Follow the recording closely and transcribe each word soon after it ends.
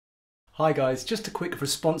Hi guys, just a quick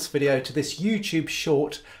response video to this YouTube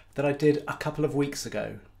short that I did a couple of weeks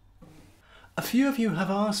ago. A few of you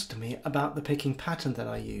have asked me about the picking pattern that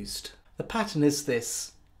I used. The pattern is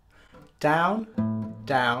this: down,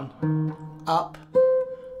 down, up,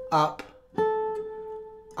 up,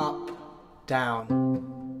 up, down.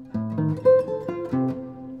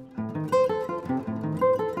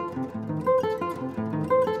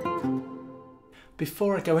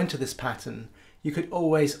 Before I go into this pattern, you could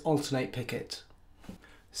always alternate pick it.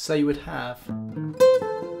 So you would have,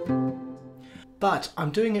 but I'm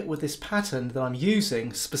doing it with this pattern that I'm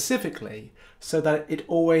using specifically so that it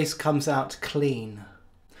always comes out clean.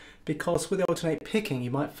 Because with the alternate picking, you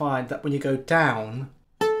might find that when you go down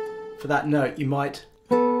for that note, you might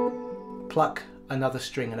pluck another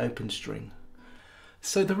string, an open string.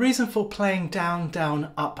 So the reason for playing down,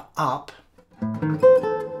 down, up, up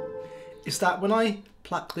is that when I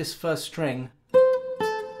pluck this first string,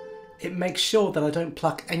 it makes sure that I don't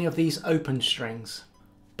pluck any of these open strings.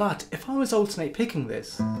 But if I was alternate picking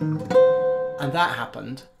this, and that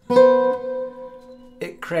happened,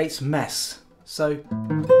 it creates mess. So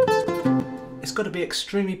it's got to be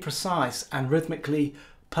extremely precise and rhythmically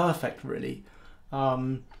perfect, really.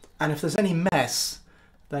 And if there's any mess,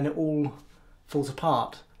 then it all falls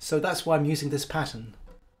apart. So that's why I'm using this pattern.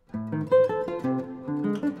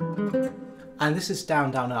 And this is down,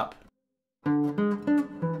 down, up.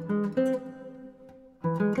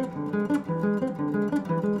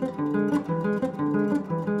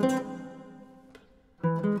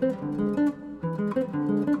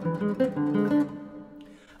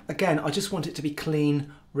 Again, I just want it to be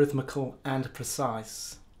clean, rhythmical and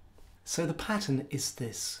precise. So the pattern is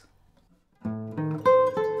this.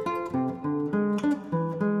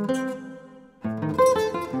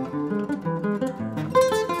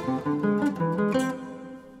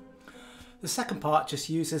 The second part just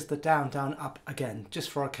uses the down, down, up again,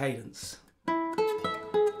 just for our cadence.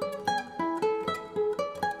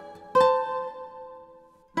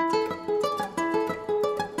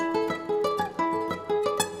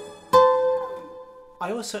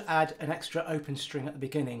 I also add an extra open string at the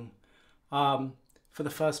beginning for the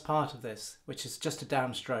first part of this, which is just a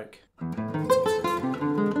downstroke.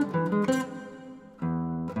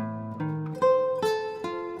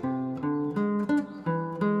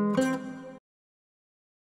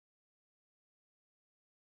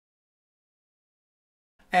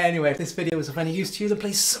 Anyway, if this video was of any use to you, then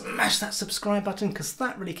please smash that subscribe button because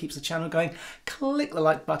that really keeps the channel going. Click the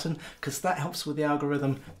like button because that helps with the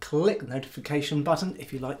algorithm. Click the notification button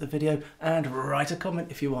if you like the video and write a comment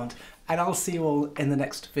if you want. And I'll see you all in the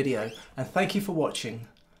next video. And thank you for watching.